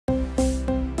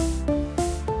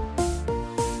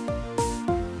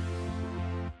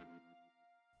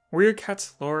Warrior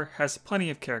Cat's lore has plenty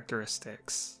of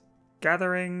characteristics.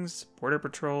 Gatherings, border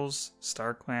patrols,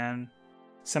 Star Clan.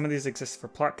 Some of these exist for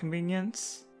plot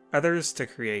convenience, others to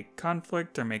create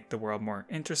conflict or make the world more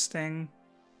interesting.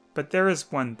 But there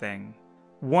is one thing,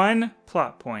 one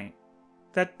plot point,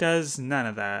 that does none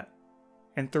of that.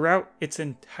 And throughout its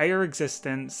entire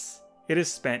existence, it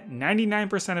has spent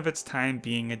 99% of its time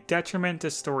being a detriment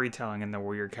to storytelling in the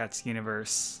Warrior Cats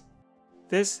universe.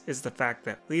 This is the fact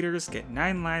that leaders get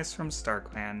 9 lives from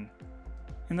StarClan.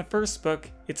 In the first book,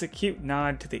 it's a cute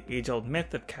nod to the age-old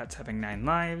myth of cats having 9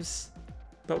 lives,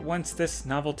 but once this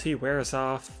novelty wears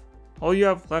off, all you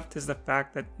have left is the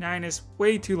fact that 9 is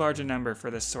way too large a number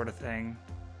for this sort of thing.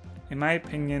 In my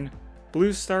opinion,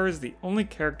 Blue Star is the only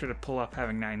character to pull off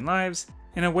having 9 lives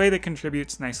in a way that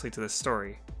contributes nicely to the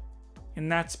story.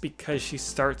 And that's because she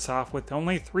starts off with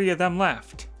only 3 of them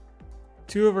left.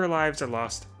 2 of her lives are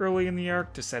lost early in the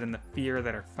arc to set in the fear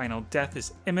that her final death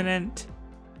is imminent,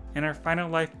 and her final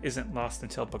life isn't lost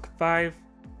until book 5,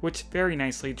 which very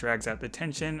nicely drags out the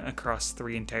tension across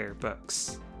 3 entire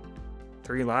books.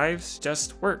 3 lives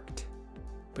just worked.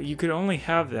 But you could only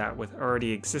have that with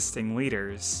already existing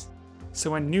leaders.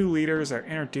 So when new leaders are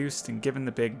introduced and given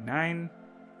the big 9,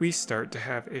 we start to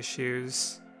have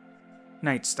issues.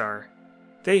 Nightstar.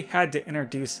 They had to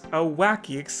introduce a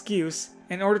wacky excuse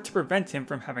in order to prevent him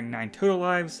from having 9 total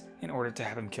lives in order to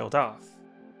have him killed off.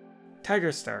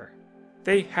 Tigerstar.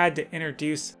 They had to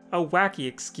introduce a wacky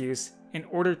excuse in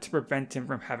order to prevent him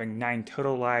from having 9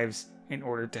 total lives in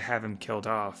order to have him killed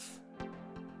off.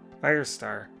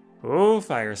 Firestar. Oh,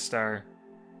 Firestar.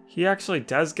 He actually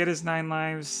does get his 9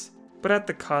 lives, but at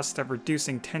the cost of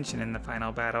reducing tension in the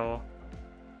final battle.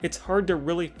 It's hard to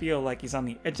really feel like he's on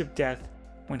the edge of death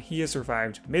when he is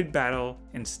revived mid-battle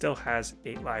and still has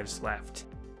 8 lives left.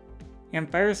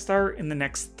 And Firestar in the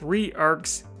next 3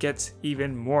 arcs gets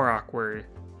even more awkward,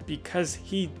 because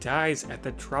he dies at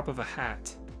the drop of a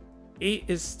hat. 8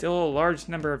 is still a large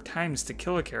number of times to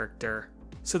kill a character,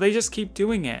 so they just keep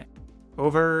doing it,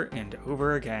 over and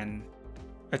over again.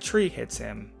 A tree hits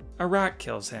him, a rat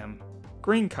kills him,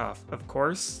 Greencough, of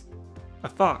course, a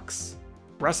fox,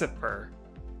 Russet Fur,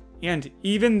 and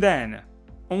even then,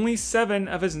 only 7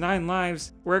 of his 9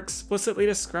 lives were explicitly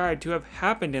described to have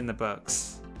happened in the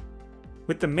books.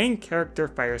 With the main character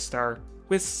Firestar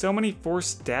with so many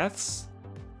forced deaths,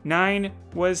 9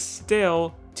 was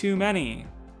still too many.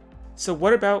 So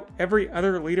what about every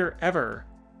other leader ever?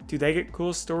 Do they get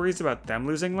cool stories about them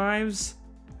losing lives?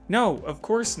 No, of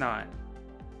course not.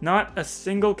 Not a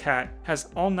single cat has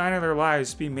all 9 of their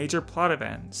lives be major plot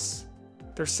events.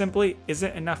 There simply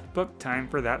isn't enough book time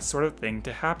for that sort of thing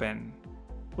to happen.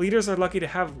 Leaders are lucky to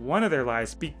have 1 of their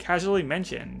lives be casually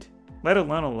mentioned, let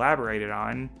alone elaborated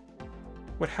on.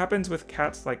 What happens with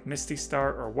cats like Misty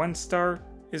Star or One Star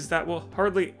is that we'll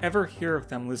hardly ever hear of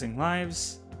them losing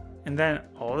lives, and then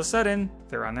all of a sudden,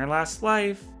 they're on their last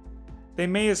life. They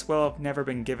may as well have never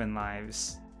been given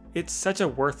lives. It's such a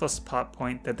worthless plot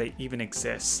point that they even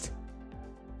exist.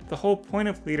 The whole point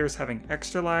of leaders having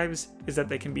extra lives is that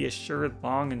they can be assured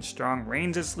long and strong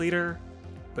reigns as leader,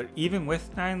 but even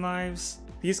with 9 lives,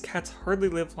 these cats hardly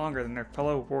live longer than their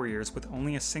fellow warriors with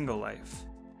only a single life.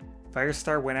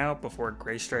 Firestar went out before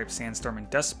Graystripe, Sandstorm, and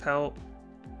Dustpelt.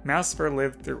 Mousefur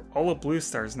lived through all of Blue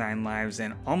Star's 9 lives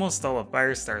and almost all of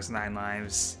Firestar's 9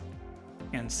 lives.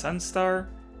 And Sunstar?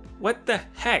 What the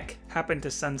heck happened to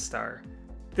Sunstar?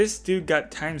 This dude got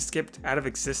time skipped out of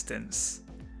existence.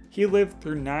 He lived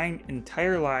through 9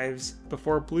 entire lives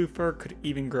before Bluefur could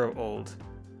even grow old.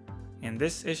 And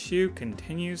this issue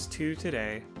continues to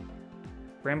today.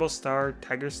 Bramblestar,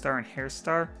 Tigerstar, and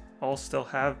Hairstar all still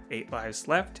have 8 lives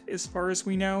left as far as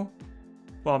we know,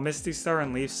 while Misty Star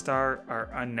and Leaf Star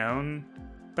are unknown,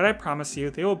 but I promise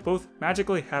you they will both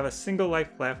magically have a single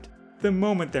life left the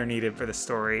moment they're needed for the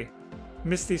story.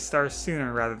 Misty Star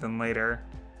sooner rather than later.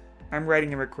 I'm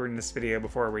writing and recording this video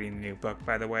before reading the new book,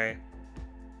 by the way.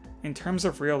 In terms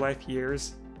of real life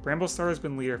years, Bramblestar has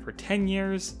been leader for 10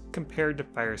 years compared to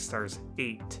Firestar's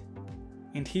 8.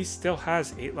 And he still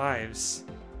has 8 lives.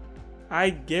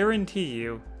 I guarantee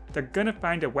you, they're gonna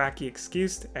find a wacky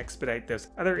excuse to expedite those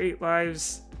other 8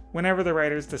 lives whenever the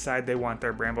writers decide they want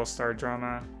their Bramblestar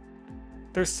drama.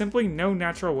 There's simply no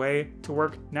natural way to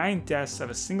work 9 deaths of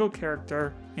a single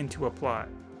character into a plot.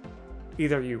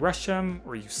 Either you rush them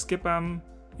or you skip them,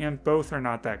 and both are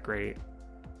not that great.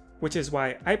 Which is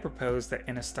why I propose that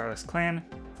in a Starless clan,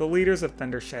 the leaders of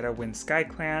Thunder Shadow Wind Sky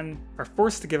Clan are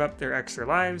forced to give up their extra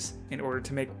lives in order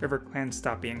to make River Clan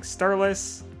stop being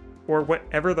starless, or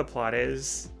whatever the plot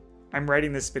is. I'm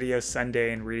writing this video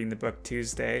Sunday and reading the book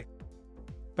Tuesday.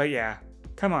 But yeah,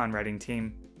 come on writing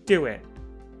team, do it.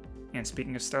 And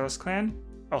speaking of Starless Clan,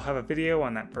 I'll have a video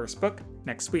on that first book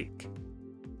next week.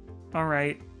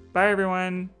 Alright, bye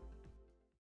everyone!